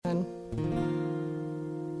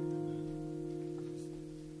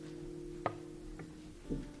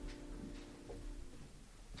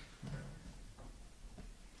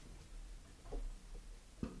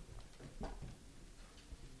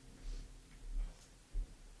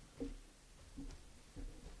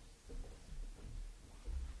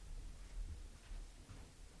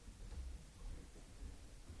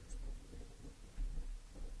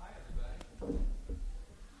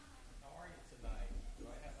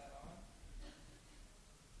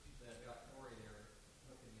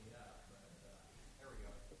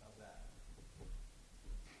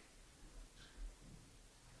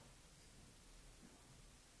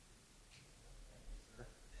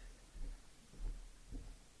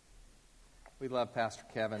We love Pastor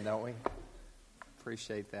Kevin, don't we?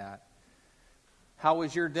 Appreciate that. How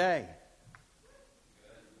was your day?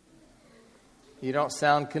 You don't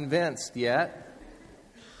sound convinced yet.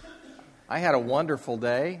 I had a wonderful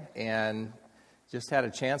day and just had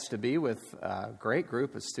a chance to be with a great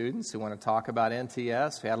group of students who want to talk about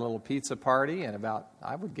NTS. We had a little pizza party and about,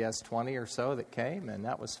 I would guess, 20 or so that came, and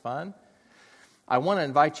that was fun. I want to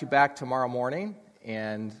invite you back tomorrow morning,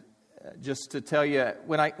 and just to tell you,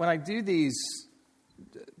 when I do these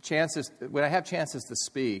chances, when I have chances to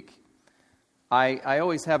speak, I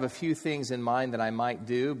always have a few things in mind that I might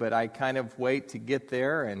do, but I kind of wait to get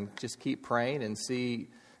there and just keep praying and see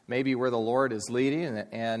maybe where the Lord is leading.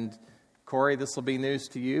 And Corey, this will be news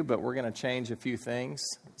to you, but we're going to change a few things.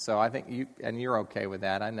 So I think you're okay with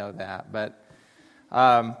that. I know that. But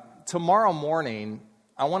tomorrow morning,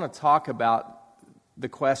 I want to talk about the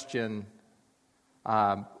question,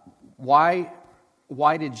 why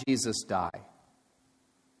did Jesus die?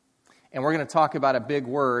 And we're going to talk about a big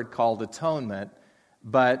word called atonement,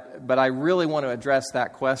 but I really want to address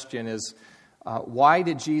that question is, why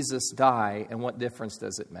did Jesus die and what difference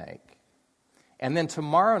does it make? And then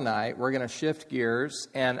tomorrow night, we're going to shift gears,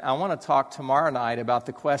 and I want to talk tomorrow night about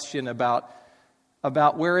the question about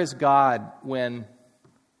where is God when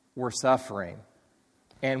we're suffering?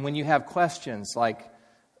 And when you have questions like,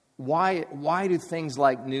 why do things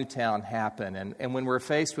like Newtown happen? And when we're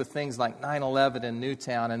faced with things like 9/11 in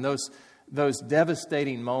Newtown and those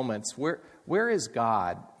devastating moments, where is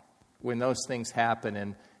God when those things happen?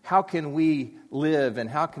 And how can we live and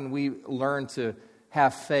how can we learn to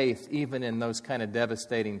have faith even in those kind of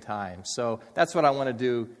devastating times? So that's what I want to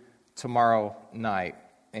do tomorrow night.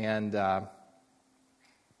 And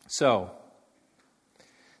so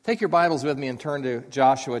take your Bibles with me and turn to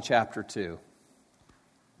Joshua chapter 2.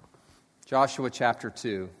 Joshua chapter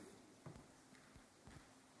 2.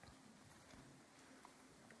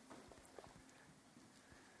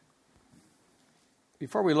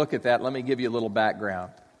 Before we look at that, let me give you a little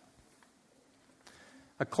background.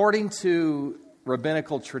 According to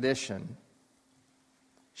rabbinical tradition,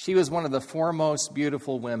 she was one of the foremost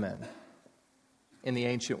beautiful women in the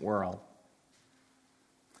ancient world.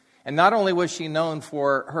 And not only was she known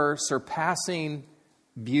for her surpassing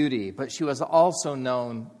beauty, but she was also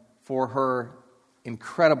known for her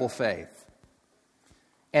incredible faith.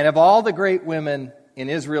 And of all the great women in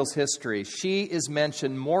Israel's history, she is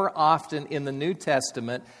mentioned more often in the New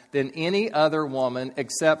Testament than any other woman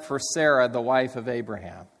except for Sarah, the wife of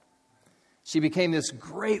Abraham. She became this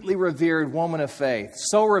greatly revered woman of faith,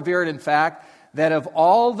 so revered, in fact, that of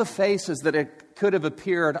all the faces that could have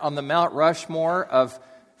appeared on the Mount Rushmore of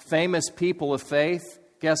famous people of faith,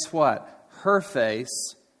 guess what? Her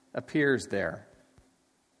face appears there.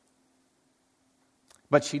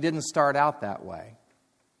 But she didn't start out that way,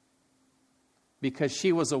 because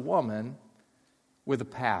she was a woman with a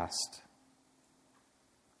past.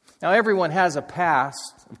 Now, everyone has a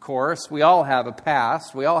past, of course. We all have a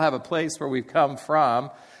past. We all have a place where we've come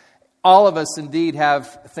from. All of us, indeed,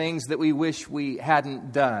 have things that we wish we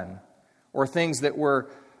hadn't done, or things that we're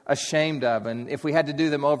ashamed of, and if we had to do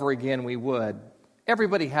them over again, we would.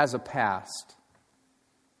 Everybody has a past.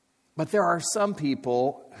 But there are some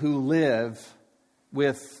people who live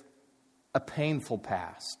with a painful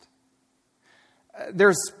past.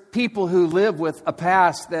 There's people who live with a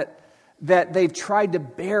past that they've tried to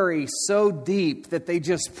bury so deep that they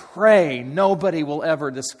just pray nobody will ever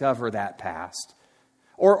discover that past.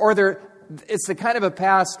 Or it's the kind of a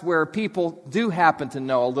past where people do happen to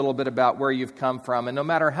know a little bit about where you've come from, and no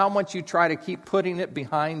matter how much you try to keep putting it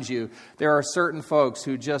behind you, there are certain folks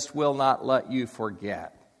who just will not let you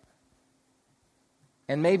forget.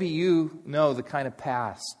 And maybe you know the kind of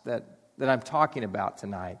past that I'm talking about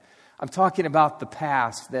tonight. I'm talking about the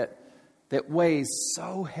past that weighs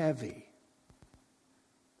so heavy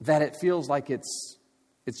that it feels like it's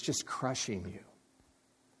just crushing you.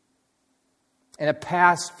 And a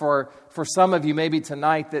past for some of you maybe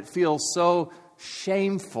tonight that feels so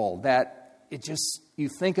shameful that you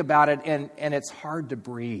think about it and it's hard to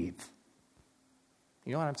breathe.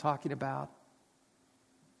 You know what I'm talking about?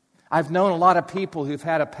 I've known a lot of people who've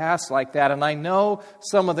had a past like that, and I know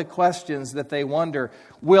some of the questions that they wonder.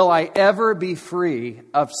 Will I ever be free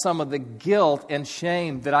of some of the guilt and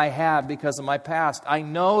shame that I have because of my past? I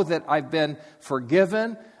know that I've been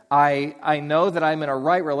forgiven. I know that I'm in a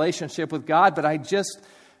right relationship with God, but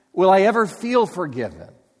will I ever feel forgiven?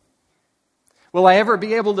 Will I ever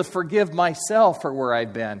be able to forgive myself for where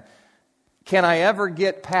I've been? Can I ever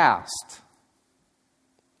get past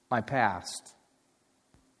my past?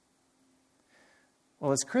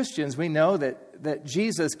 Well, as Christians, we know that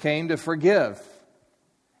Jesus came to forgive.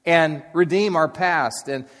 and redeem our past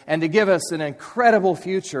and to give us an incredible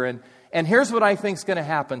future. And here's what I think is going to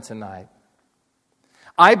happen tonight.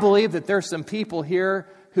 I believe that there's some people here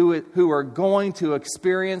who are going to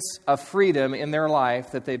experience a freedom in their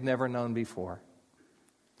life that they've never known before.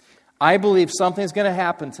 I believe something's going to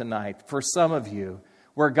happen tonight for some of you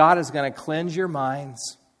where God is going to cleanse your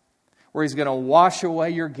minds, where He's going to wash away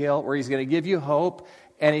your guilt, where He's going to give you hope,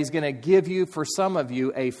 and He's going to give you, for some of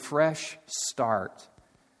you, a fresh start.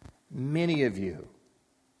 Many of you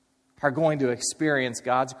are going to experience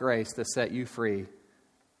God's grace to set you free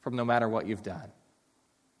from no matter what you've done.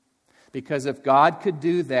 Because if God could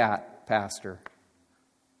do that, Pastor,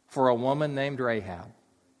 for a woman named Rahab,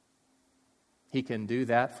 He can do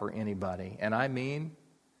that for anybody. And I mean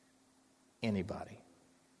anybody.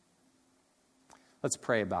 Let's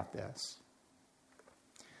pray about this.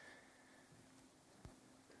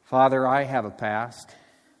 Father, I have a past.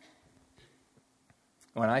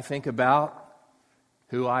 When I think about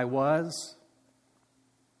who I was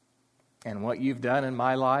and what You've done in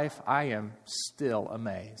my life, I am still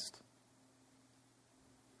amazed.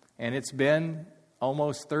 And it's been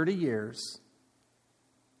almost 30 years,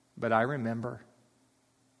 but I remember.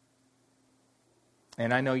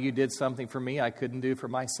 And I know You did something for me I couldn't do for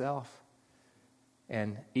myself.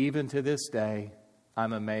 And even to this day,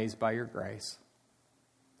 I'm amazed by Your grace.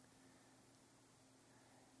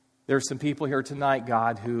 There's some people here tonight,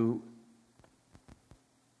 God, who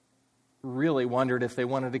really wondered if they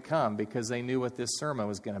wanted to come because they knew what this sermon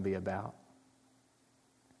was going to be about.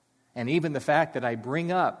 And even the fact that I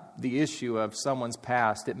bring up the issue of someone's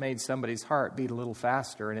past, it made somebody's heart beat a little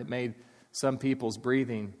faster, and it made some people's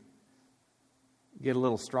breathing get a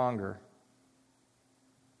little stronger.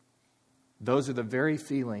 Those are the very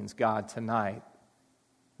feelings, God, tonight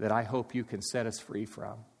that I hope You can set us free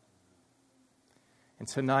from. And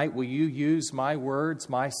tonight, will You use my words,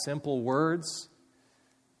 my simple words,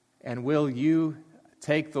 and will You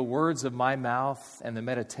take the words of my mouth and the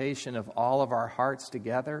meditation of all of our hearts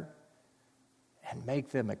together and make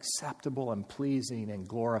them acceptable and pleasing and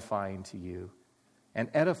glorifying to You and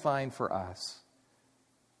edifying for us.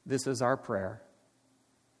 This is our prayer.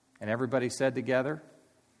 And everybody said together,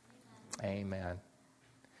 Amen.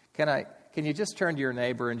 Can you just turn to your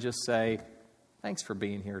neighbor and just say, thanks for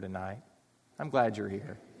being here tonight. I'm glad you're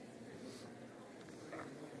here.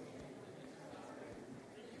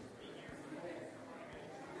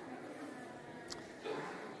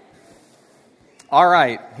 All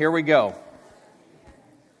right, here we go.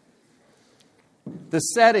 The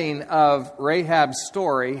setting of Rahab's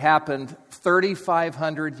story happened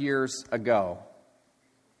 3,500 years ago.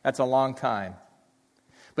 That's a long time.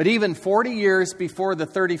 But even 40 years before the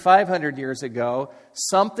 3,500 years ago,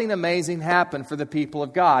 something amazing happened for the people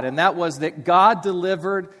of God. And that was that God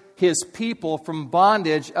delivered His people from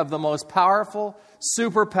bondage of the most powerful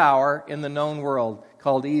superpower in the known world,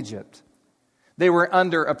 called Egypt. They were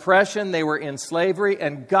under oppression, they were in slavery,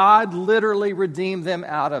 and God literally redeemed them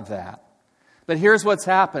out of that. But here's what's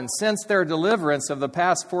happened. Since their deliverance of the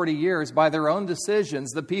past 40 years, by their own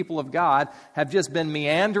decisions, the people of God have just been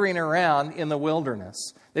meandering around in the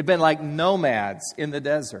wilderness. They've been like nomads in the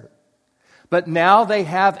desert. But now they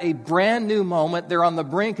have a brand new moment. They're on the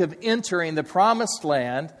brink of entering the promised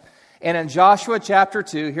land. And in Joshua chapter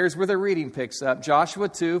 2, here's where the reading picks up. Joshua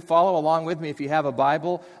 2, follow along with me if you have a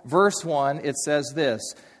Bible. Verse 1, it says this.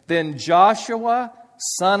 Then Joshua,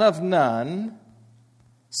 son of Nun,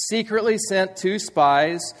 secretly sent 2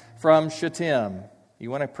 spies from Shittim. You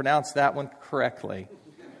want to pronounce that one correctly.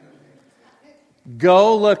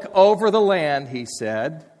 Go look over the land, he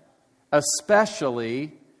said,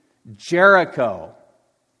 especially Jericho.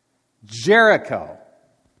 Jericho.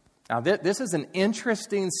 Now, this is an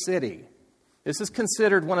interesting city. This is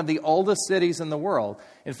considered one of the oldest cities in the world.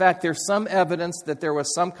 In fact, there's some evidence that there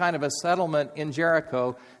was some kind of a settlement in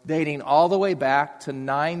Jericho dating all the way back to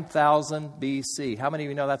 9,000 BC. How many of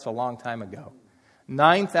you know that's a long time ago?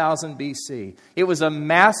 9,000 BC. It was a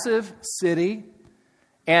massive city,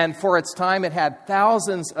 and for its time it had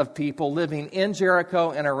thousands of people living in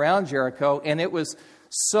Jericho and around Jericho, and it was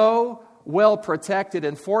so well protected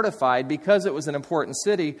and fortified because it was an important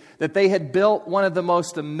city that they had built one of the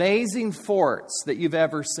most amazing forts that you've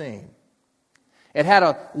ever seen. It had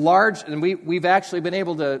a large, and we've actually been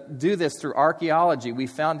able to do this through archaeology. We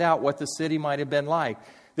found out what the city might have been like.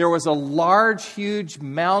 There was a large, huge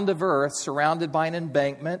mound of earth surrounded by an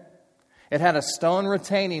embankment. It had a stone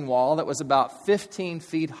retaining wall that was about 15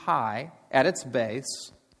 feet high at its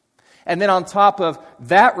base. And then on top of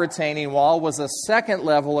that retaining wall was a second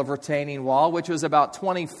level of retaining wall, which was about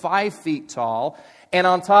 25 feet tall. And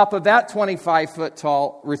on top of that 25-foot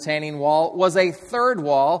tall retaining wall was a third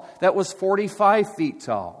wall that was 45 feet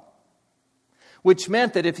tall. Which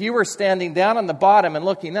meant that if you were standing down on the bottom and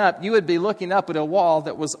looking up, you would be looking up at a wall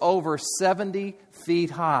that was over 70 feet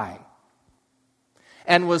high.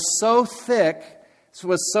 And was so thick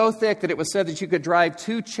that it was said that you could drive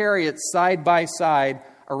 2 chariots side by side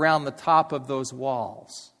around the top of those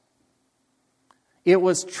walls. It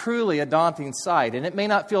was truly a daunting sight, and it may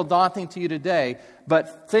not feel daunting to you today,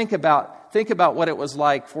 but think about what it was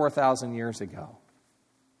like 4,000 years ago.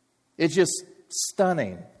 It's just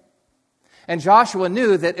stunning. And Joshua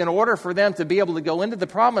knew that in order for them to be able to go into the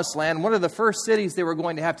Promised Land, one of the first cities they were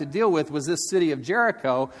going to have to deal with was this city of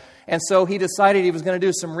Jericho, and so he decided he was going to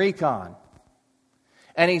do some recon.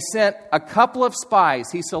 And he sent a couple of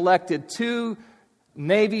spies. He selected 2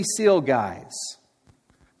 Navy SEAL guys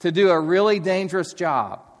to do a really dangerous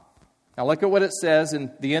job. Now look at what it says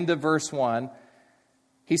in the end of verse 1.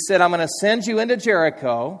 He said, I'm going to send you into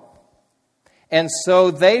Jericho. And so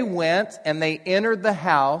they went and they entered the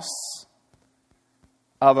house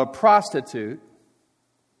of a prostitute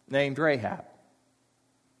named Rahab.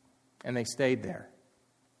 And they stayed there.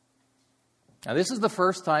 Now this is the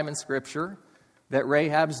first time in Scripture that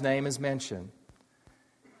Rahab's name is mentioned.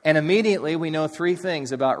 And immediately we know 3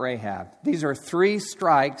 things about Rahab. These are 3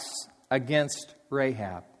 strikes against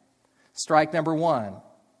Rahab. Strike number 1,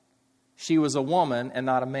 she was a woman and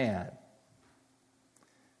not a man.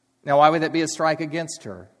 Now why would that be a strike against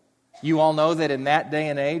her? You all know that in that day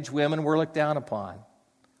and age, women were looked down upon.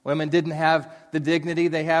 Women didn't have the dignity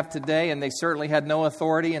they have today, and they certainly had no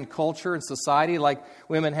authority in culture and society like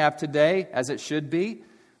women have today, as it should be.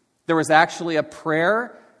 There was actually a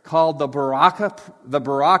prayer called the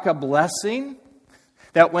Baraka blessing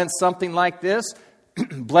that went something like this.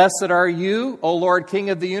 Blessed are you, O Lord King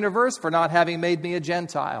of the universe, for not having made me a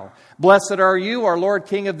Gentile. Blessed are you, our Lord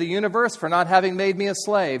King of the universe, for not having made me a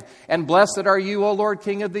slave. And blessed are you, O Lord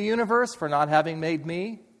King of the universe, for not having made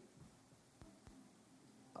me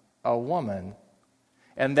a woman.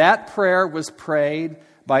 And that prayer was prayed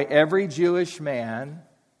by every Jewish man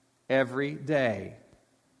every day.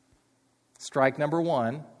 Strike number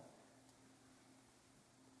 1,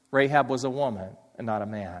 Rahab was a woman and not a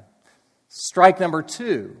man. Strike number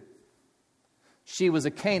 2, she was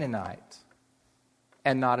a Canaanite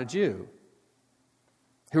and not a Jew.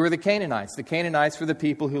 Who are the Canaanites? The Canaanites were the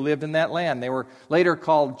people who lived in that land. They were later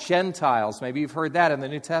called Gentiles. Maybe you've heard that in the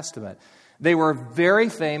New Testament. They were very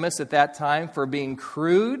famous at that time for being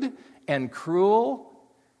crude and cruel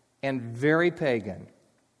and very pagan.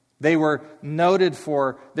 They were noted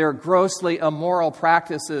for their grossly immoral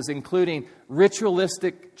practices, including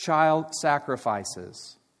ritualistic child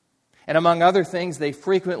sacrifices. And among other things, they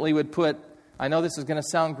frequently would put, I know this is going to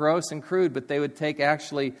sound gross and crude, but they would take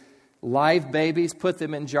actually live babies, put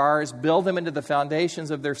them in jars, build them into the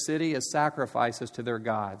foundations of their city as sacrifices to their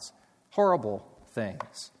gods. Horrible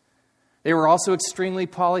things. They were also extremely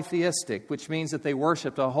polytheistic, which means that they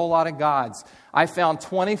worshipped a whole lot of gods. I found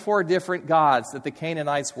 24 different gods that the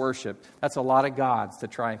Canaanites worshipped. That's a lot of gods to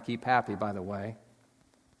try and keep happy, by the way.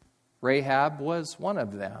 Rahab was one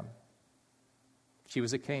of them. She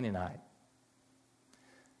was a Canaanite.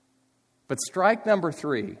 But strike number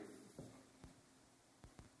 3,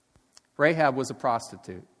 Rahab was a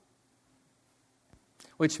prostitute.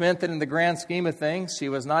 Which meant that in the grand scheme of things, she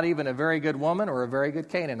was not even a very good woman or a very good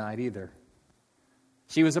Canaanite either.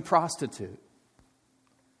 She was a prostitute.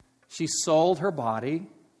 She sold her body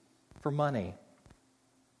for money.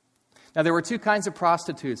 Now, there were 2 kinds of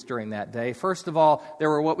prostitutes during that day. First of all, there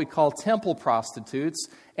were what we call temple prostitutes,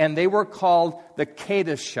 and they were called the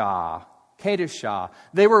Kedishah.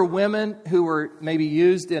 They were women who were maybe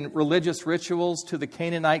used in religious rituals to the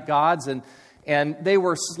Canaanite gods, and they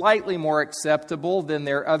were slightly more acceptable than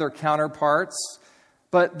their other counterparts.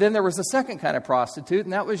 But then there was a second kind of prostitute,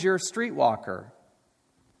 and that was your streetwalker,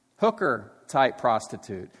 hooker-type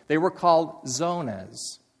prostitute. They were called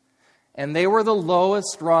zonas. And they were the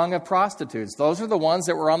lowest rung of prostitutes. Those are the ones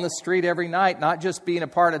that were on the street every night, not just being a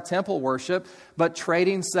part of temple worship, but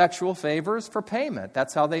trading sexual favors for payment.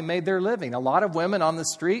 That's how they made their living. A lot of women on the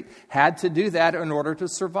street had to do that in order to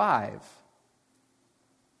survive.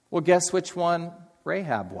 Well, guess which one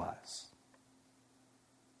Rahab was?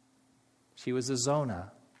 She was a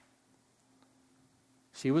zona.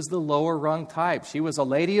 She was the lower rung type. She was a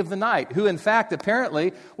lady of the night who, in fact,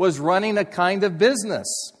 apparently was running a kind of business,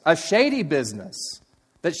 a shady business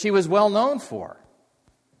that she was well known for.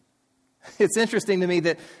 It's interesting to me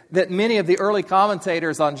that many of the early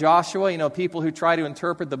commentators on Joshua, people who try to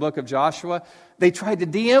interpret the book of Joshua, they tried to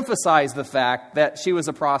de-emphasize the fact that she was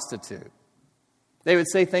a prostitute. They would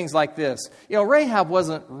say things like this. Rahab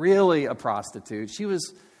wasn't really a prostitute. She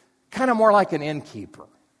was kind of more like an innkeeper.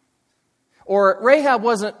 Or Rahab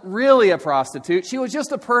wasn't really a prostitute. She was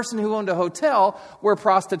just a person who owned a hotel where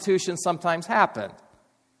prostitution sometimes happened.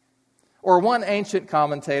 Or one ancient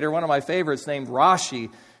commentator, one of my favorites named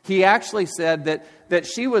Rashi, he actually said that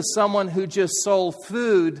she was someone who just sold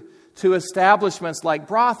food to establishments like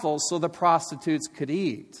brothels so the prostitutes could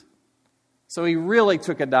eat. So he really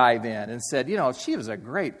took a dive in and said, she was a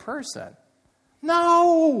great person.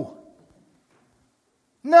 No!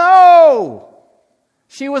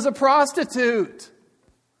 She was a prostitute.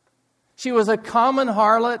 She was a common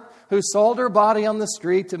harlot who sold her body on the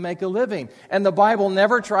street to make a living. And the Bible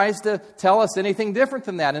never tries to tell us anything different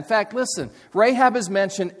than that. In fact, listen, Rahab is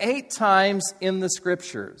mentioned 8 times in the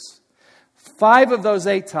Scriptures. 5 of those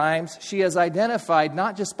 8 times, she is identified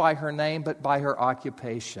not just by her name, but by her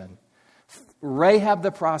occupation. Rahab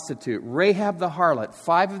the prostitute, Rahab the harlot,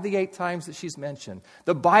 5 of the 8 times that she's mentioned.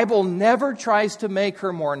 The Bible never tries to make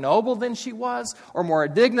her more noble than she was, or more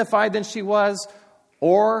dignified than she was,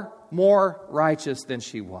 or more righteous than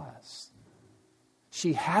she was.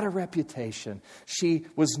 She had a reputation. She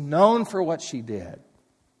was known for what she did.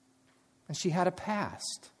 And she had a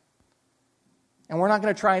past. And we're not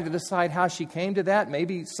going to try to decide how she came to that.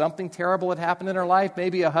 Maybe something terrible had happened in her life.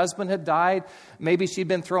 Maybe a husband had died. Maybe she'd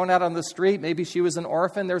been thrown out on the street. Maybe she was an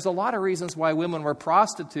orphan. There's a lot of reasons why women were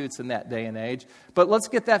prostitutes in that day and age. But let's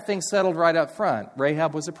get that thing settled right up front.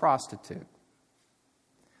 Rahab was a prostitute.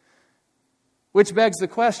 Which begs the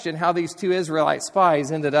question how these 2 Israelite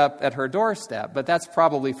spies ended up at her doorstep. But that's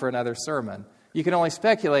probably for another sermon. You can only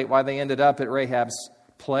speculate why they ended up at Rahab's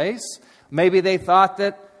place. Maybe they thought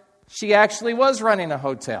that she actually was running a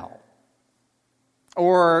hotel.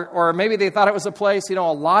 Or maybe they thought it was a place, a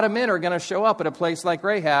lot of men are going to show up at a place like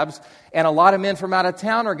Rahab's, and a lot of men from out of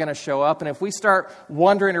town are going to show up. And if we start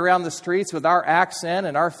wandering around the streets with our accent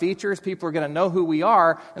and our features, people are going to know who we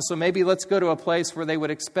are. And so maybe let's go to a place where they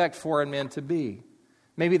would expect foreign men to be.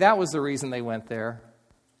 Maybe that was the reason they went there.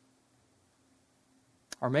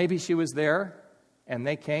 Or maybe she was there and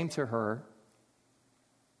they came to her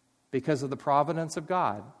because of the providence of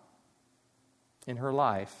God in her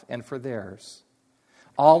life and for theirs.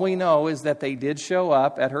 All we know is that they did show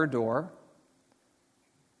up at her door,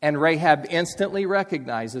 and Rahab instantly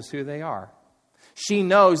recognizes who they are. She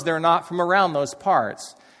knows they're not from around those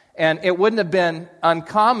parts. And it wouldn't have been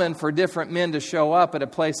uncommon for different men to show up at a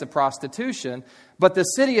place of prostitution. But the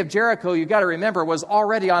city of Jericho, you've got to remember, was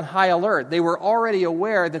already on high alert. They were already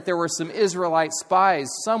aware that there were some Israelite spies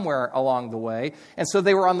somewhere along the way. And so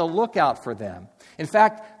they were on the lookout for them. In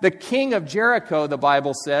fact, the king of Jericho, the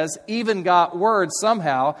Bible says, even got word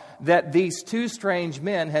somehow that these 2 strange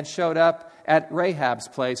men had showed up at Rahab's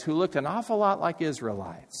place who looked an awful lot like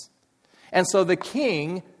Israelites. And so the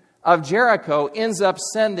king of Jericho ends up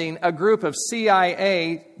sending a group of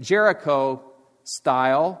CIA Jericho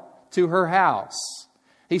style to her house.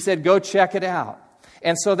 He said, go check it out.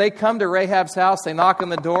 And so they come to Rahab's house. They knock on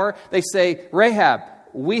the door. They say, Rahab,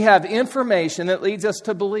 we have information that leads us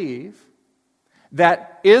to believe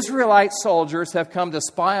that Israelite soldiers have come to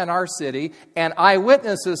spy on our city, and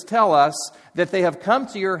eyewitnesses tell us that they have come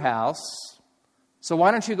to your house. So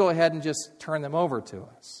why don't you go ahead and just turn them over to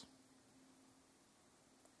us?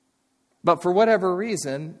 But for whatever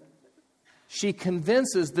reason, she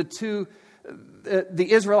convinces the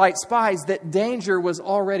Israelite spies that danger was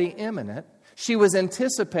already imminent. She was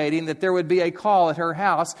anticipating that there would be a call at her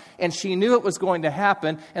house, and she knew it was going to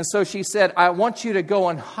happen. And so she said, I want you to go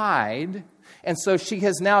and hide. And so she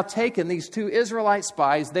has now taken these 2 Israelite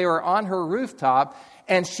spies. They are on her rooftop,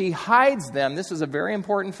 and she hides them, this is a very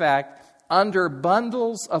important fact, under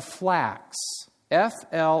bundles of flax.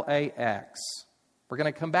 F-L-A-X. We're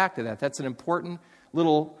going to come back to that. That's an important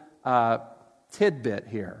little tidbit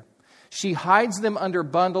here. She hides them under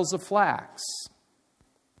bundles of flax.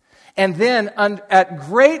 And then, at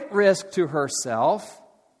great risk to herself,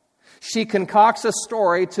 she concocts a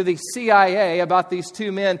story to the CIA about these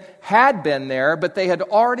 2 men had been there, but they had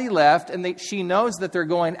already left, and she knows that they're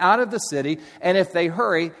going out of the city, and if they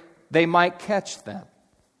hurry, they might catch them.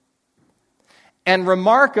 And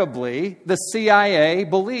remarkably, the CIA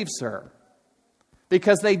believes her,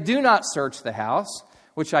 because they do not search the house,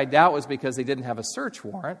 which I doubt was because they didn't have a search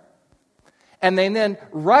warrant. And they then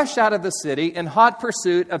rush out of the city in hot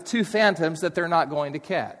pursuit of 2 phantoms that they're not going to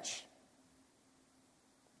catch.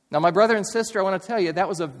 Now, my brother and sister, I want to tell you, that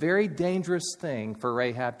was a very dangerous thing for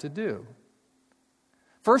Rahab to do.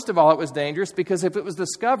 First of all, it was dangerous because if it was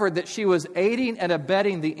discovered that she was aiding and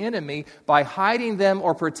abetting the enemy by hiding them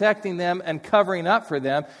or protecting them and covering up for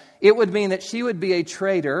them, it would mean that she would be a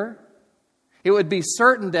traitor. It would be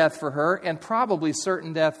certain death for her and probably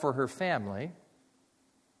certain death for her family.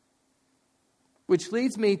 Which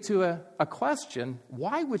leads me to a question.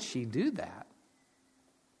 Why would she do that?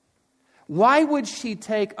 Why would she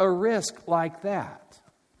take a risk like that?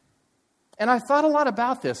 And I thought a lot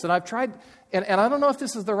about this, and I've tried, and I don't know if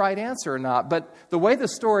this is the right answer or not, but the way the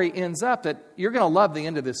story ends up, that you're going to love the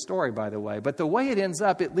end of this story, by the way, but the way it ends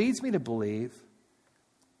up, it leads me to believe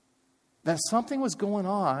that something was going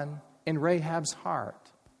on in Rahab's heart.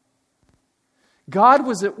 God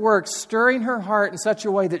was at work stirring her heart in such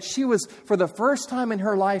a way that she was, for the first time in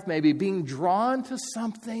her life maybe, being drawn to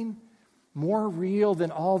something more real than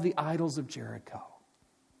all the idols of Jericho.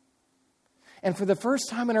 And for the first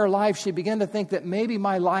time in her life, she began to think that maybe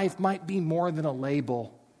my life might be more than a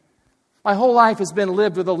label. My whole life has been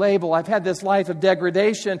lived with a label. I've had this life of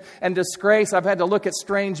degradation and disgrace. I've had to look at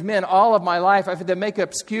strange men all of my life. I've had to make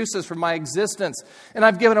excuses for my existence. And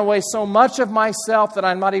I've given away so much of myself that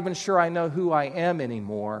I'm not even sure I know who I am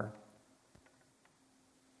anymore.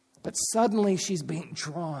 But suddenly she's being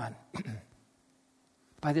drawn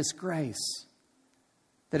by this grace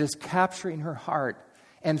that is capturing her heart.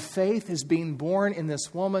 And faith is being born in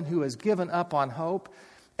this woman who has given up on hope.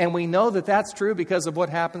 And we know that that's true because of what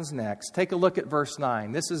happens next. Take a look at verse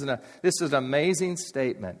 9. This is an amazing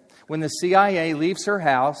statement. When the CIA leaves her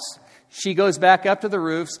house, she goes back up to the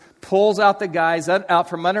roofs, pulls out the guys out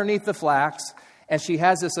from underneath the flax, and she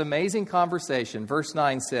has this amazing conversation. Verse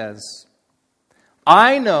 9 says,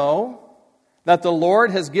 I know that the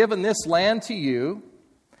Lord has given this land to you,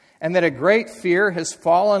 and that a great fear has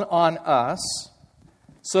fallen on us,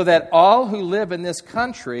 so that all who live in this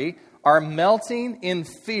country are melting in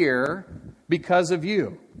fear because of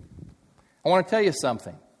you. I want to tell you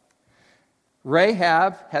something.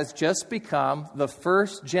 Rahab has just become the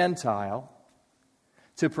first Gentile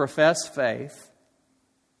to profess faith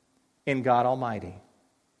in God Almighty.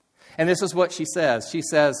 And this is what she says. She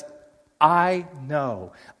says, I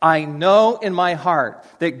know in my heart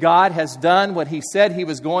that God has done what He said He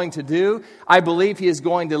was going to do. I believe He is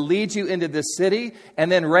going to lead you into this city.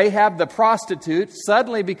 And then Rahab the prostitute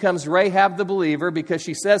suddenly becomes Rahab the believer, because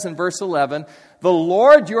she says in verse 11, the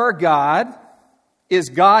Lord your God is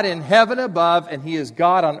God in heaven above and He is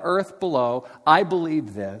God on earth below. I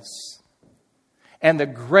believe this. And the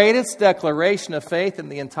greatest declaration of faith in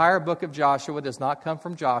the entire book of Joshua does not come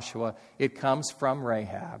from Joshua. It comes from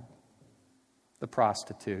Rahab, the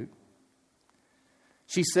prostitute.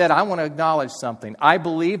 She said, I want to acknowledge something. I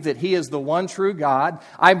believe that He is the one true God.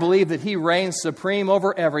 I believe that He reigns supreme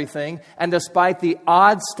over everything. And despite the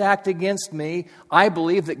odds stacked against me, I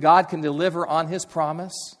believe that God can deliver on His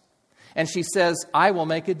promise. And she says, I will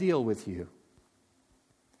make a deal with you,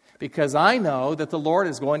 because I know that the Lord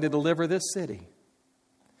is going to deliver this city.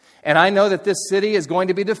 And I know that this city is going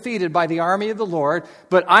to be defeated by the army of the Lord,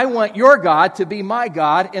 but I want your God to be my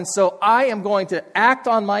God, and so I am going to act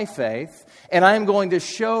on my faith, and I am going to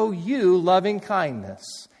show you loving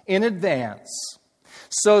kindness in advance,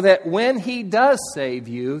 so that when He does save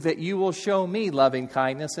you, that you will show me loving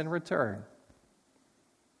kindness in return.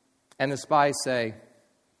 And the spies say,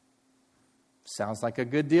 sounds like a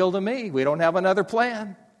good deal to me. We don't have another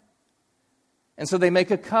plan. And so they make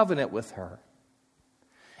a covenant with her.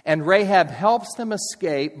 And Rahab helps them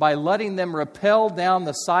escape by letting them rappel down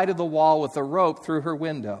the side of the wall with a rope through her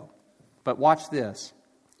window. But watch this.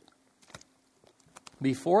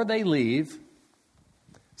 Before they leave,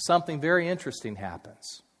 something very interesting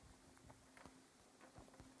happens.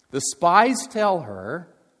 The spies tell her,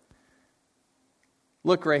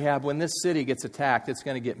 look, Rahab, when this city gets attacked, it's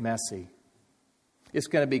going to get messy. It's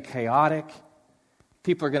going to be chaotic.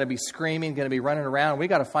 People are going to be screaming, going to be running around. We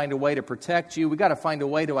got to find a way to protect you. We got to find a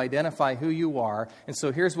way to identify who you are. And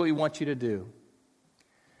so here's what we want you to do.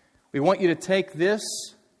 We want you to take this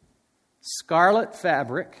scarlet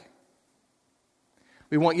fabric.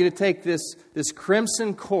 We want you to take this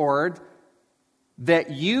crimson cord that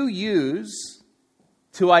you use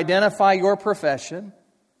to identify your profession.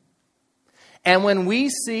 And when we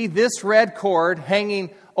see this red cord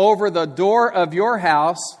hanging over the door of your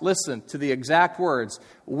house, listen to the exact words,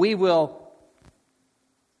 we will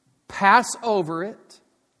pass over it.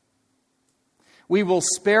 We will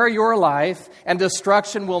spare your life, and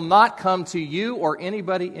destruction will not come to you or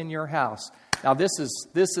anybody in your house. Now, this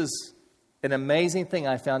is an amazing thing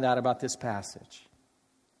I found out about this passage.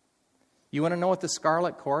 You want to know what the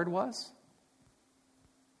scarlet cord was?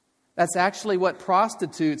 That's actually what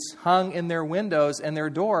prostitutes hung in their windows and their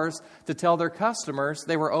doors to tell their customers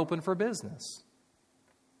they were open for business.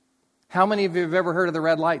 How many of you have ever heard of the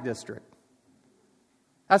red light district?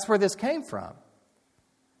 That's where this came from.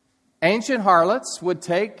 Ancient harlots would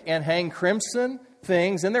take and hang crimson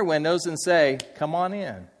things in their windows and say, "Come on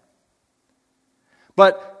in."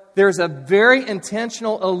 But there's a very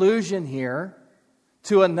intentional allusion here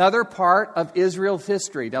to another part of Israel's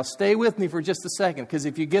history. Now stay with me for just a second, because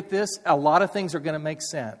if you get this, a lot of things are going to make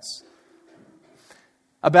sense.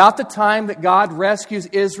 About the time that God rescues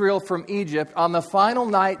Israel from Egypt, on the final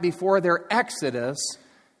night before their exodus,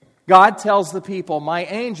 God tells the people, "My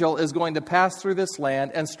angel is going to pass through this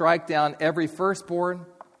land and strike down every firstborn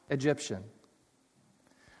Egyptian.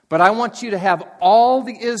 But I want you to have all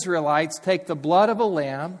the Israelites take the blood of a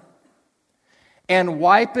lamb and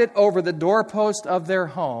wipe it over the doorpost of their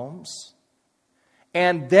homes,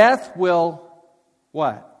 and death will,"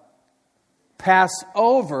 what? "Pass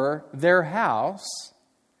over their house,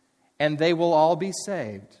 and they will all be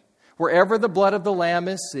saved. Wherever the blood of the lamb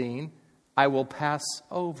is seen, I will pass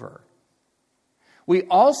over." We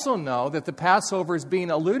also know that the Passover is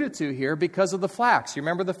being alluded to here because of the flax. You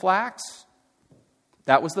remember the flax?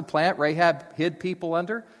 That was the plant Rahab hid people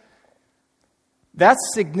under.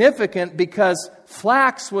 That's significant because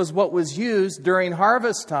flax was what was used during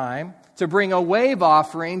harvest time to bring a wave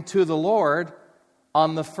offering to the Lord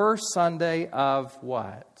on the first Sunday of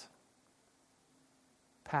what?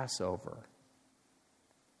 Passover.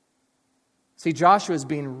 See, Joshua is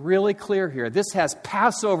being really clear here. This has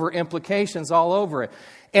Passover implications all over it.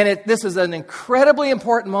 And this is an incredibly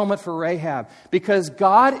important moment for Rahab, because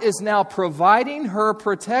God is now providing her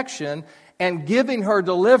protection and giving her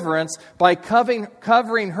deliverance by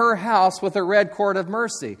covering her house with a red cord of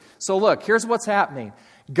mercy. So look, here's what's happening.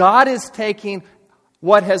 God is taking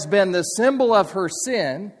what has been the symbol of her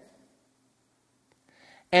sin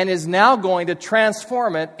and is now going to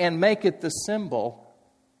transform it and make it the symbol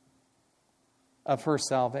of her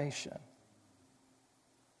salvation.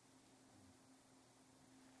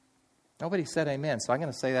 Nobody said amen, so I'm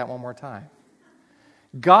going to say that one more time.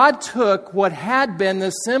 God took what had been the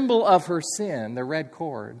symbol of her sin, the red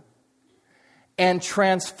cord, and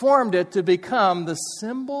transformed it to become the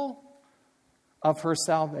symbol of her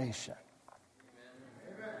salvation.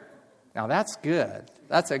 Now that's good.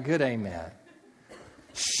 That's a good amen.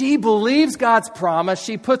 She believes God's promise.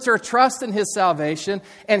 She puts her trust in His salvation,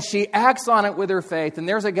 and she acts on it with her faith. And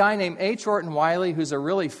there's a guy named H. Orton Wiley, who's a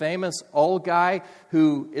really famous old guy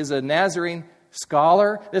who is a Nazarene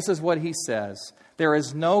scholar. This is what he says: "There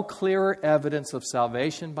is no clearer evidence of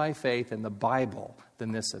salvation by faith in the Bible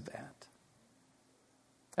than this event."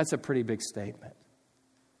 That's a pretty big statement.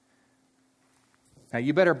 Now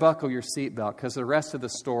you better buckle your seatbelt, because the rest of the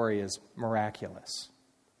story is miraculous.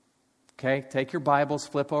 Okay, take your Bibles,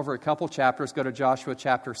 flip over a couple chapters, go to Joshua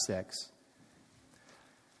chapter 6.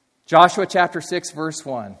 Joshua chapter 6, verse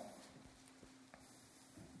 1.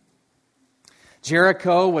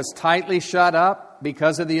 Jericho was tightly shut up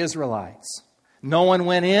because of the Israelites. No one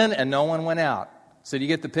went in and no one went out. So do you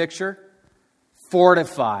get the picture?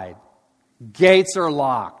 Fortified. Gates are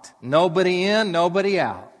locked. Nobody in, nobody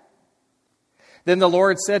out. Then the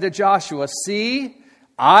Lord said to Joshua, "See,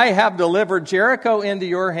 I have delivered Jericho into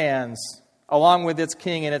your hands, along with its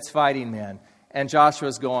king and its fighting men." And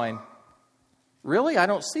Joshua's going, "Really? I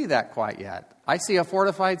don't see that quite yet. I see a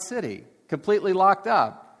fortified city, completely locked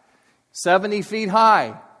up, 70 feet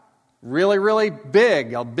high, really, really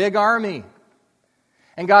big, a big army."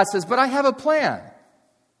 And God says, "But I have a plan.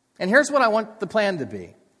 And here's what I want the plan to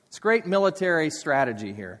be." It's great military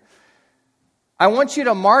strategy here. "I want you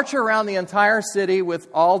to march around the entire city with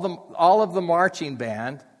all of the marching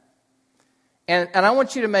band. And I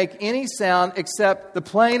want you to make any sound except the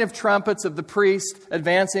playing of trumpets of the priest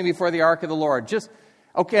advancing before the ark of the Lord." Just,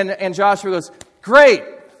 okay, and Joshua goes, "Great.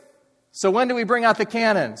 So when do we bring out the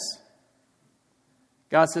cannons?"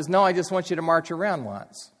 God says, "No, I just want you to march around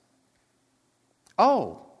once."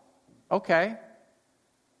 "Oh, okay."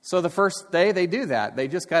 So the first day they do that. They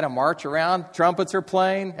just kind of march around. Trumpets are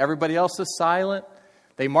playing. Everybody else is silent.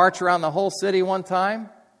 They march around the whole city one time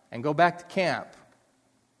and go back to camp.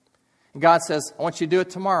 And God says, "I want you to do it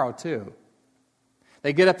tomorrow too."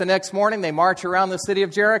 They get up the next morning. They march around the city of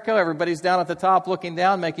Jericho. Everybody's down at the top looking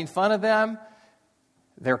down, making fun of them.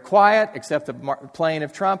 They're quiet except the playing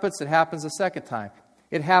of trumpets. It happens a second time.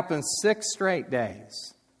 It happens 6 straight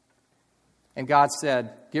days. And God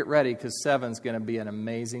said, "Get ready, because 7's going to be an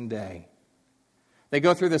amazing day." They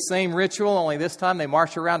go through the same ritual, only this time they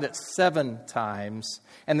march around it 7 times.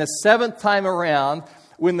 And the 7th time around,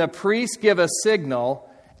 when the priests give a signal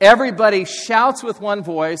Everybody shouts with one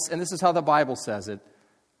voice, and this is how the Bible says it.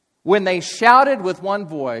 When they shouted with one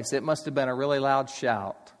voice, it must have been a really loud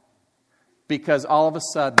shout, because all of a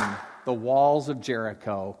sudden, the walls of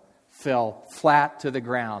Jericho fell flat to the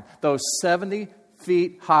ground. Those 70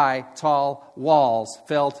 feet high, tall walls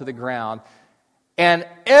fell to the ground, and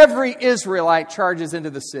every Israelite charges into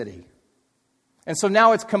the city. And so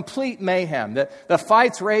now it's complete mayhem. The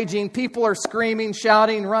fight's raging, people are screaming,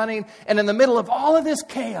 shouting, running, and in the middle of all of this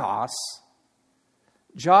chaos,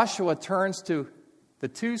 Joshua turns to the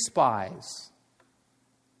two spies,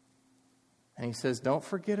 and he says, don't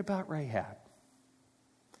forget about Rahab.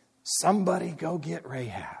 Somebody go get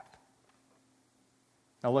Rahab.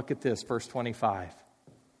 Now look at this, verse 25.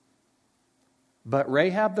 But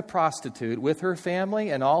Rahab the prostitute, with her family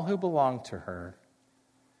and all who belonged to her,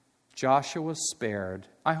 Joshua spared.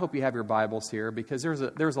 I hope you have your Bibles here, because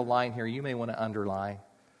there's a line here you may want to underline.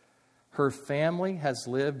 Her family has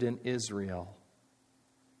lived in Israel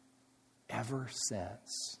ever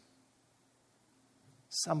since.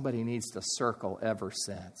 Somebody needs to circle ever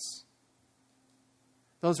since.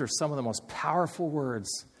 Those are some of the most powerful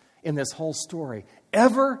words in this whole story.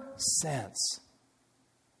 Ever since.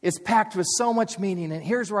 It's packed with so much meaning, and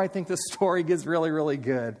here's where I think the story gets really, really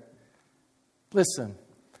good. Listen,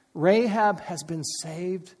 Rahab has been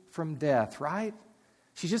saved from death, right?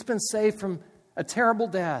 She's just been saved from a terrible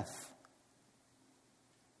death.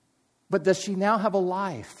 But does she now have a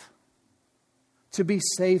life to be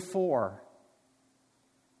saved for?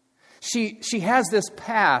 She has this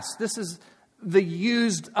past. This is the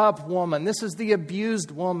used up woman. This is the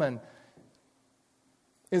abused woman.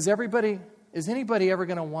 Is anybody ever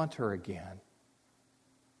going to want her again?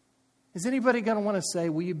 Is anybody going to want to say,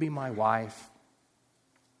 will you be my wife?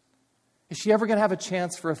 Is she ever going to have a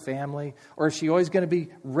chance for a family? Or is she always going to be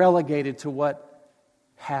relegated to what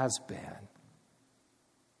has been?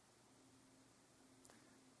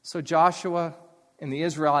 So Joshua and the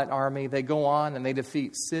Israelite army, they go on and they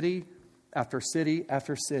defeat city after city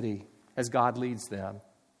after city as God leads them.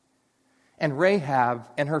 And Rahab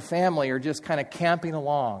and her family are just kind of camping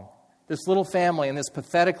along. This little family in this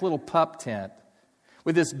pathetic little pup tent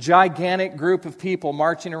with this gigantic group of people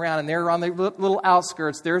marching around, and they're on the little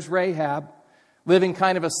outskirts. There's Rahab living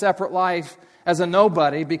kind of a separate life as a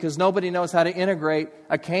nobody, because nobody knows how to integrate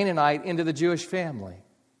a Canaanite into the Jewish family.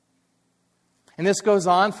 And this goes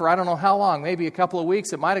on for I don't know how long, maybe a couple of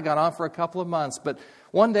weeks. It might have gone on for a couple of months. But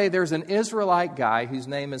one day there's an Israelite guy whose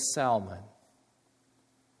name is Salmon.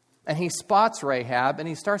 And he spots Rahab and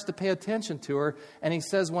he starts to pay attention to her. And he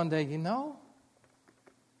says one day,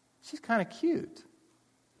 she's kind of cute.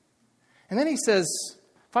 And then he says,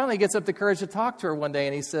 finally gets up the courage to talk to her one day,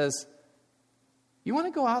 and he says, you want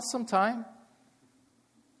to go out sometime?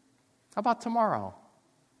 How about tomorrow?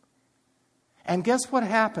 And guess what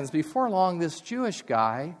happens? Before long, this Jewish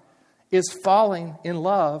guy is falling in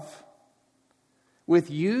love with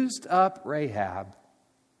used up Rahab,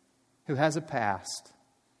 who has a past.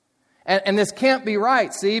 And this can't be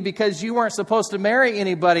right, see, because you weren't supposed to marry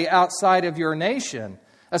anybody outside of your nation,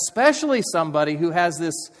 especially somebody who has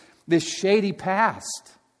this shady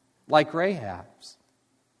past like Rahab's.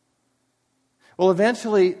 Well,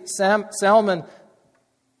 eventually, Salmon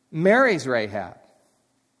marries Rahab.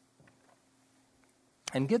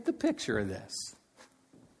 And get the picture of this.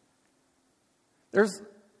 Let's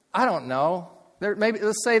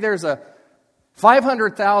say there's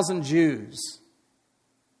 500,000 Jews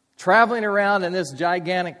traveling around in this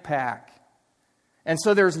gigantic pack. And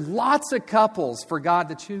so there's lots of couples for God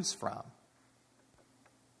to choose from.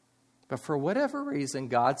 But for whatever reason,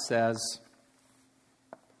 God says,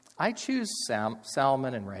 I choose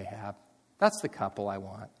Salmon and Rahab. That's the couple I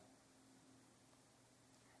want.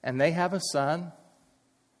 And they have a son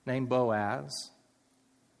named Boaz,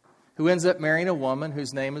 who ends up marrying a woman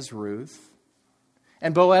whose name is Ruth.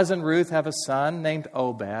 And Boaz and Ruth have a son named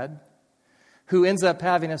Obed, who ends up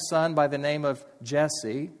having a son by the name of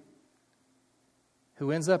Jesse,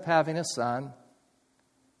 who ends up having a son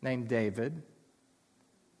named David,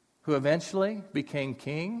 who eventually became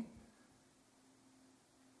king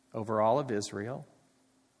over all of Israel.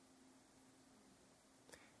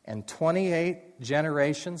 And 28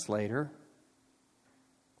 generations later,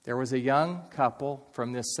 there was a young couple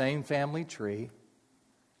from this same family tree.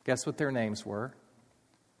 Guess what their names were?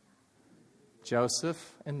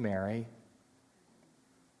 Joseph and Mary,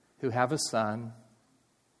 who have a son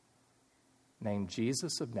named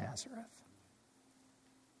Jesus of Nazareth.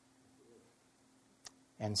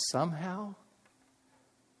 And somehow,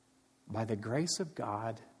 by the grace of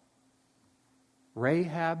God,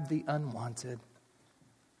 Rahab the unwanted,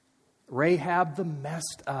 Rahab the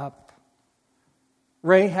messed up,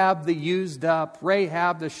 Rahab the used up,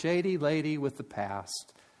 Rahab the shady lady with the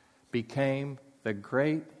past, became the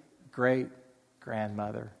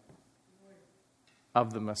great-great-grandmother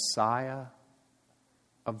of the Messiah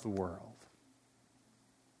of the world.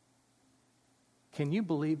 Can you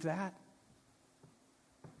believe that?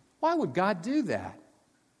 Why would God do that?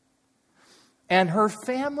 And her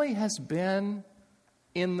family has been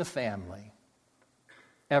in the family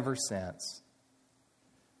ever since.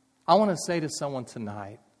 I want to say to someone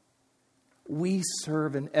tonight, we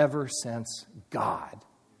serve an ever since God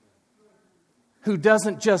who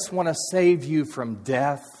doesn't just want to save you from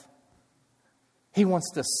death. He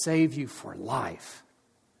wants to save you for life.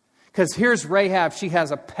 Because here's Rahab. She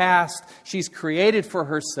has a past. She's created for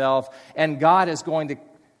herself. And God is going to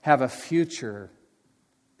have a future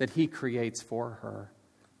that He creates for her.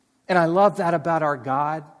 And I love that about our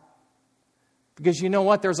God. Because you know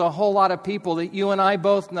what? There's a whole lot of people that you and I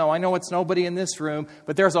both know. I know it's nobody in this room.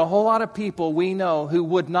 But there's a whole lot of people we know who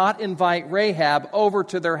would not invite Rahab over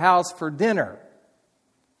to their house for dinner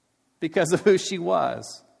because of who she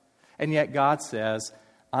was. And yet God says,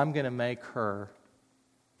 I'm going to make her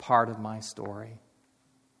part of my story.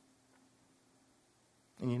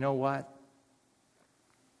 And you know what?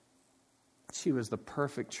 She was the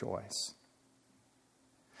perfect choice.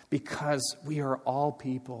 Because we are all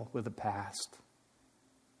people with a past.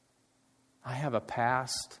 I have a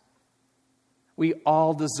past. We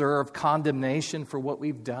all deserve condemnation for what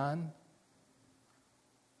we've done.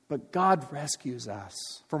 But God rescues us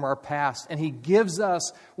from our past, and He gives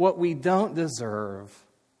us what we don't deserve,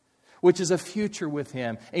 which is a future with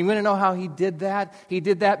Him. And you want to know how He did that? He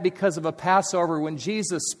did that because of a Passover when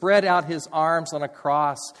Jesus spread out His arms on a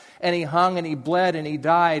cross, and He hung and He bled and He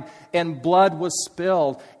died, and blood was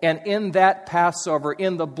spilled. And in that Passover,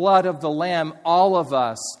 in the blood of the Lamb, all of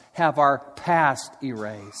us have our past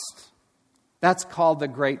erased. That's called the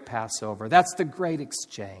Great Passover. That's the Great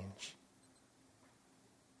Exchange.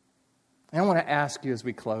 And I want to ask you as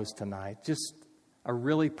we close tonight, just a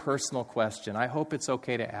really personal question. I hope it's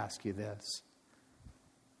okay to ask you this.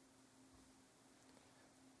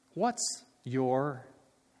 What's your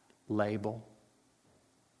label?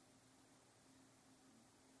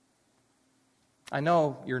 I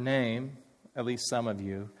know your name, at least some of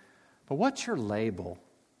you, but what's your label?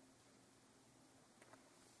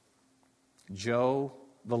 Joe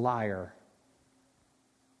the liar.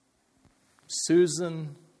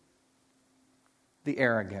 Susan the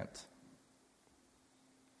arrogant.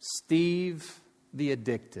 Steve the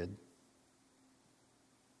addicted.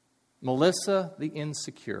 Melissa the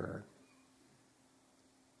insecure.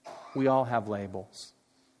 We all have labels.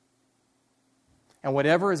 And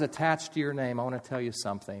whatever is attached to your name, I want to tell you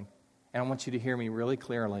something. And I want you to hear me really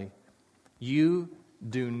clearly. You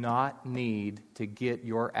do not need to get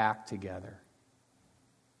your act together.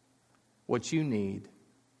 What you need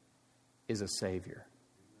is a Savior.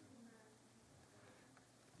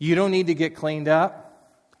 You don't need to get cleaned up.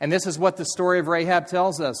 And this is what the story of Rahab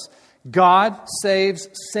tells us. God saves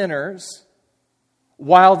sinners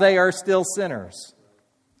while they are still sinners.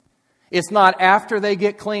 It's not after they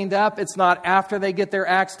get cleaned up. It's not after they get their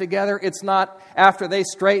acts together. It's not after they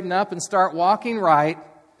straighten up and start walking right.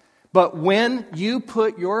 But when you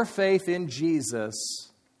put your faith in Jesus,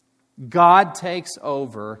 God takes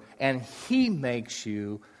over and He makes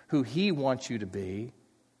you who He wants you to be.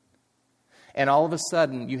 And all of a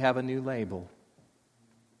sudden, you have a new label.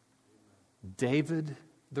 David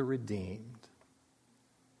the Redeemed.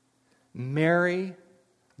 Mary,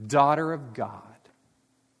 daughter of God.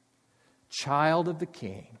 Child of the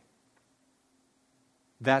King.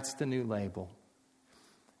 That's the new label.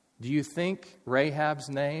 Do you think Rahab's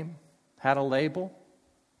name had a label?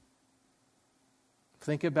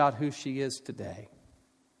 Think about who she is today.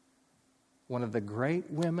 One of the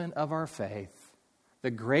great women of our faith. The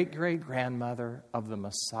great-great-grandmother of the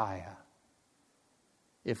Messiah.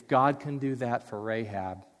 If God can do that for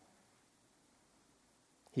Rahab,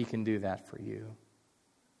 He can do that for you.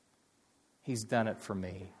 He's done it for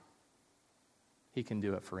me. He can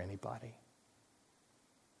do it for anybody.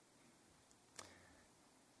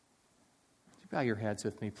 Would you bow your heads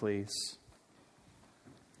with me, please?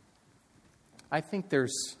 I think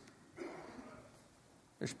there's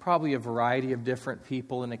probably a variety of different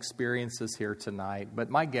people and experiences here tonight, but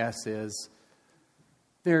my guess is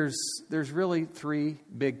there's really three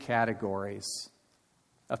big categories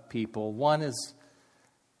of people. One is,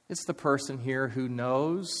 it's the person here who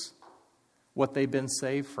knows what they've been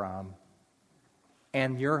saved from,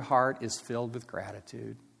 and your heart is filled with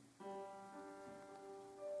gratitude.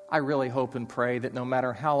 I really hope and pray that no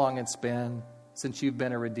matter how long it's been since you've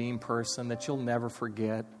been a redeemed person, that you'll never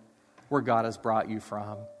forget where God has brought you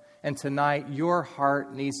from. And tonight, your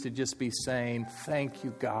heart needs to just be saying, thank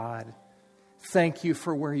you, God. Thank you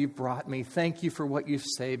for where you've brought me. Thank you for what you've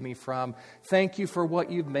saved me from. Thank you for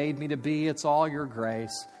what you've made me to be. It's all your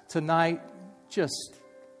grace. Tonight, just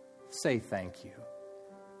say thank you.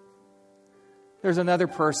 There's another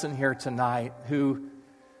person here tonight who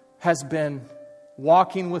has been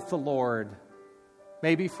walking with the Lord,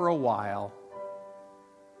 maybe for a while,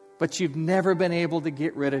 but you've never been able to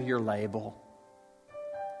get rid of your label.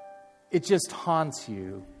 It just haunts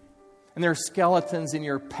you. And there are skeletons in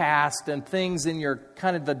your past and things in your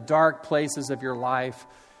kind of the dark places of your life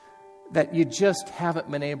that you just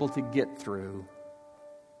haven't been able to get through.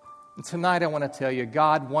 And tonight I want to tell you,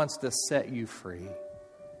 God wants to set you free.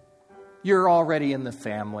 You're already in the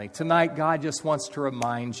family. Tonight God just wants to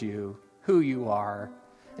remind you who you are.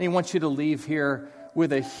 And He wants you to leave here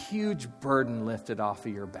with a huge burden lifted off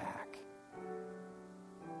of your back.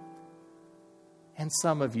 And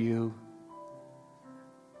some of you,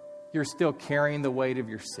 you're still carrying the weight of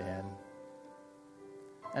your sin.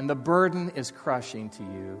 And the burden is crushing to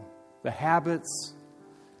you. The habits,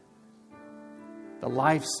 the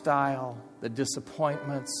lifestyle, the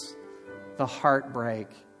disappointments, the heartbreak.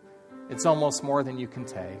 It's almost more than you can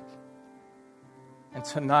take. And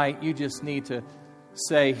tonight you just need to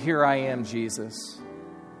say, here I am, Jesus.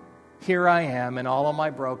 Here I am in all of my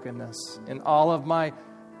brokenness, in all of my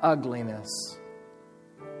ugliness.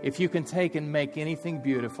 If you can take and make anything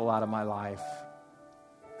beautiful out of my life,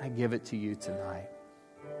 I give it to you tonight.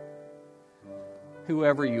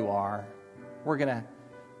 Whoever you are, we're going to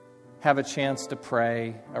have a chance to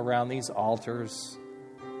pray around these altars.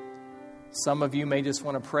 Some of you may just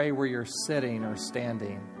want to pray where you're sitting or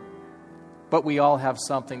standing, but we all have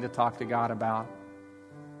something to talk to God about.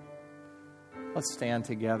 Let's stand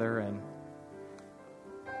together and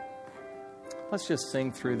let's just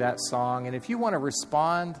sing through that song. And if you want to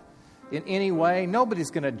respond in any way, nobody's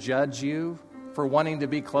going to judge you for wanting to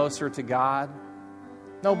be closer to God.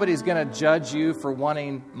 Nobody's going to judge you for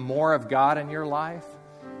wanting more of God in your life.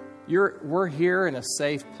 We're here in a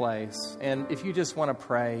safe place. And if you just want to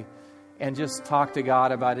pray and just talk to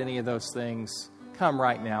God about any of those things, come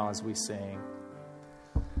right now as we sing.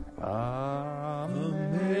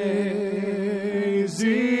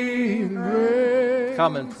 Amazing grace.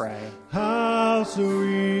 Come and pray. How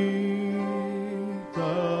sweet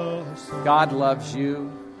the sound God loves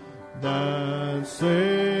you. that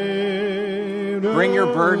saved Bring your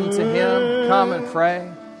burden to Him. Come and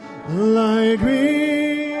pray. like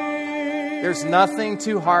me. There's nothing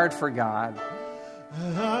too hard for God.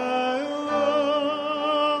 I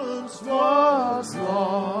once was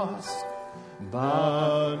lost,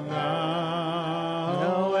 but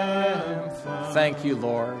now am found. Thank you,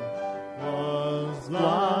 Lord. Was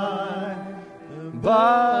blind,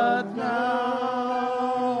 But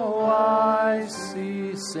now I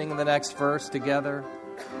see. Sing the next verse together.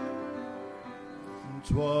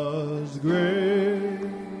 'Twas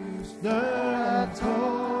grace that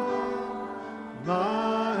taught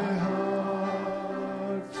my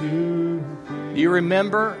heart to Do you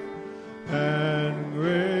remember? and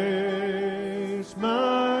grace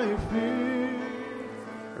my fear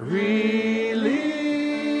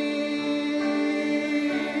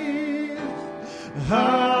Relieved.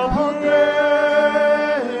 how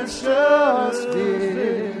precious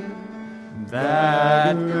Did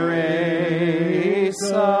that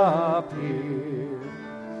grace appear?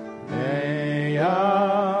 they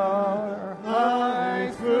are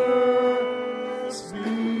I first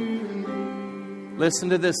believed. Listen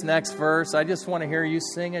to this next verse. I just want to hear you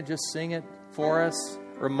sing it. Just sing it for us.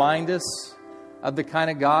 Remind us of the kind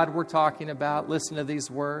of God we're talking about. Listen to these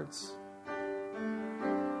words.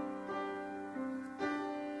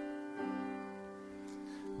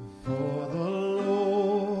 For the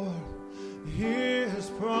Lord, His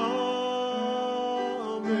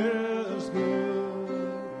promise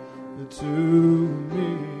good to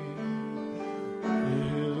me.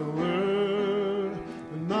 His word,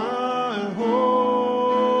 my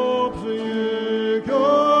hopes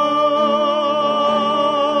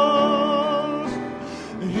secures.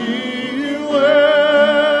 He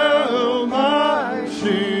will my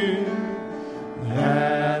shield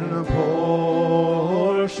and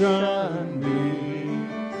portion be,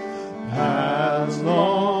 as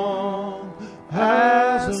long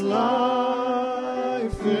as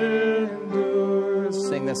life endures.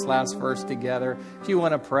 Sing this last verse together. If you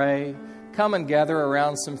want to pray, come and gather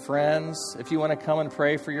around some friends. If you want to come and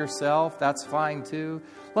pray for yourself, that's fine too.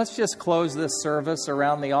 Let's just close this service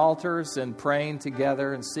around the altars and praying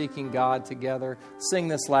together and seeking God together. Sing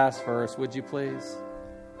this last verse, would you please?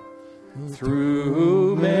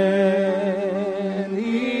 through many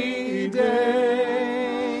dangers,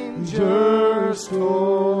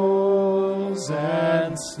 toils,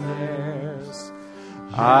 and snares.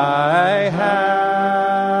 I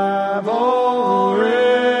have already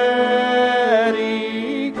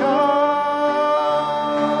come.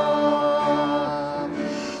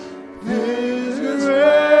 His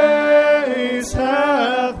grace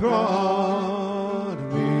hath brought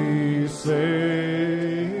me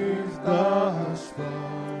safe thus far,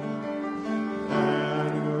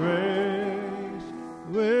 and grace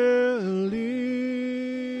will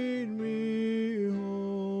lead me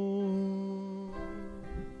home.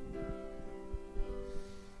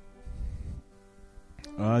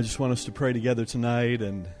 I just want us to pray together tonight,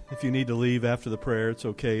 and if you need to leave after the prayer, it's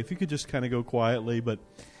okay. If you could just kind of go quietly, but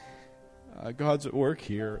God's at work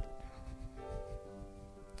here.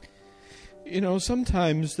 You know,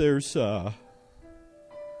 sometimes there's, I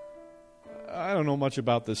don't know much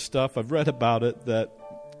about this stuff. I've read about it, that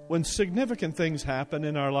when significant things happen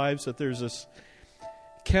in our lives, that there's this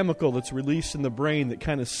chemical that's released in the brain that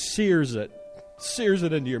kind of sears it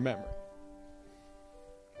into your memory.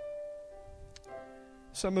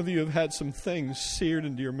 Some of you have had some things seared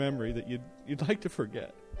into your memory that you'd like to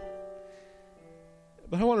forget.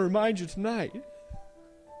 But I want to remind you tonight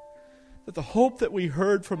that the hope that we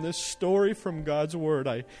heard from this story from God's Word,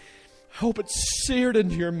 I hope it's seared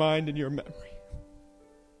into your mind and your memory.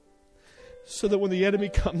 So that when the enemy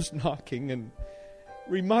comes knocking and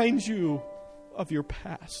reminds you of your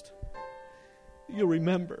past, you'll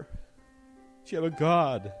remember that you have a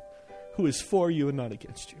God who is for you and not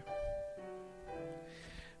against you.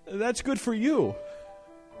 That's good for you.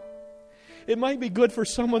 It might be good for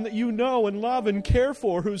someone that you know and love and care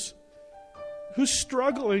for who's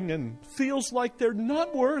struggling and feels like they're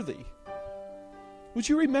not worthy. Would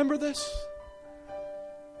you remember this?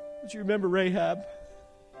 Would you remember Rahab?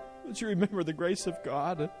 Would you remember the grace of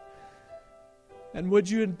God? And would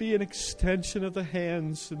you be an extension of the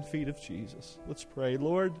hands and feet of Jesus? Let's pray.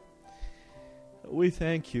 Lord, we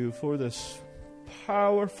thank you for this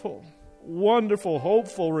powerful, wonderful,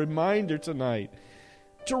 hopeful reminder tonight,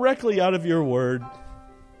 directly out of your word,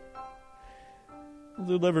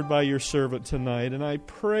 delivered by your servant tonight. And I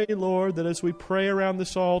pray, Lord, that as we pray around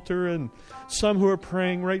this altar, and some who are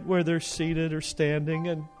praying right where they're seated or standing,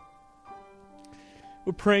 and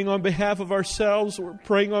we're praying on behalf of ourselves, we're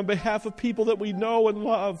praying on behalf of people that we know and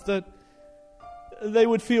love, that they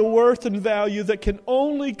would feel worth and value that can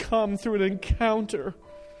only come through an encounter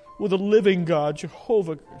with a living God,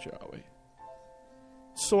 Jehovah Yahweh.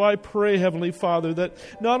 So I pray, Heavenly Father, that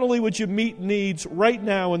not only would you meet needs right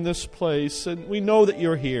now in this place, and we know that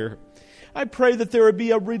you're here, I pray that there would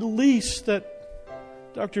be a release that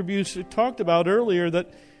Dr. Busey talked about earlier,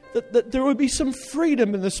 that there would be some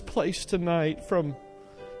freedom in this place tonight from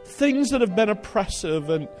things that have been oppressive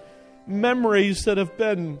and memories that have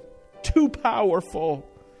been too powerful,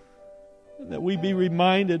 and that we be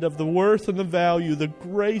reminded of the worth and the value, the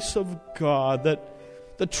grace of God that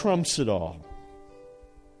trumps it all.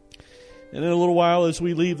 And in a little while as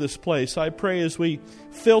we leave this place, I pray as we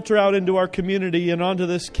filter out into our community and onto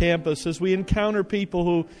this campus, as we encounter people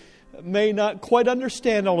who may not quite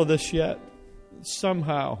understand all of this yet,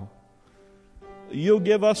 somehow you'll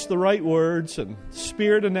give us the right words and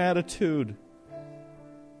spirit and attitude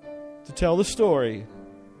to tell the story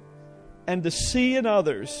and to see in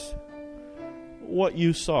others what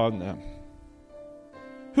you saw in them.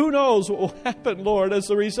 Who knows what will happen, Lord, as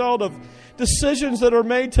a result of decisions that are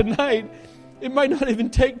made tonight. It might not even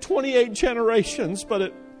take 28 generations, but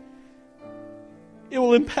it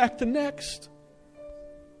will impact the next.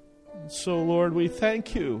 And so, Lord, we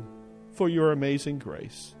thank you for your amazing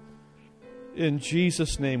grace. In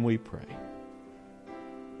Jesus' name we pray.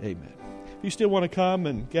 Amen. If you still want to come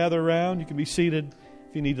and gather around, you can be seated.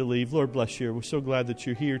 If you need to leave, Lord bless you. We're so glad that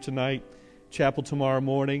you're here tonight. Chapel tomorrow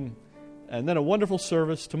morning. And then a wonderful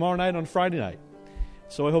service tomorrow night on Friday night.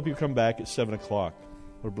 So I hope you come back at 7 o'clock.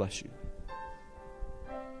 Lord bless you.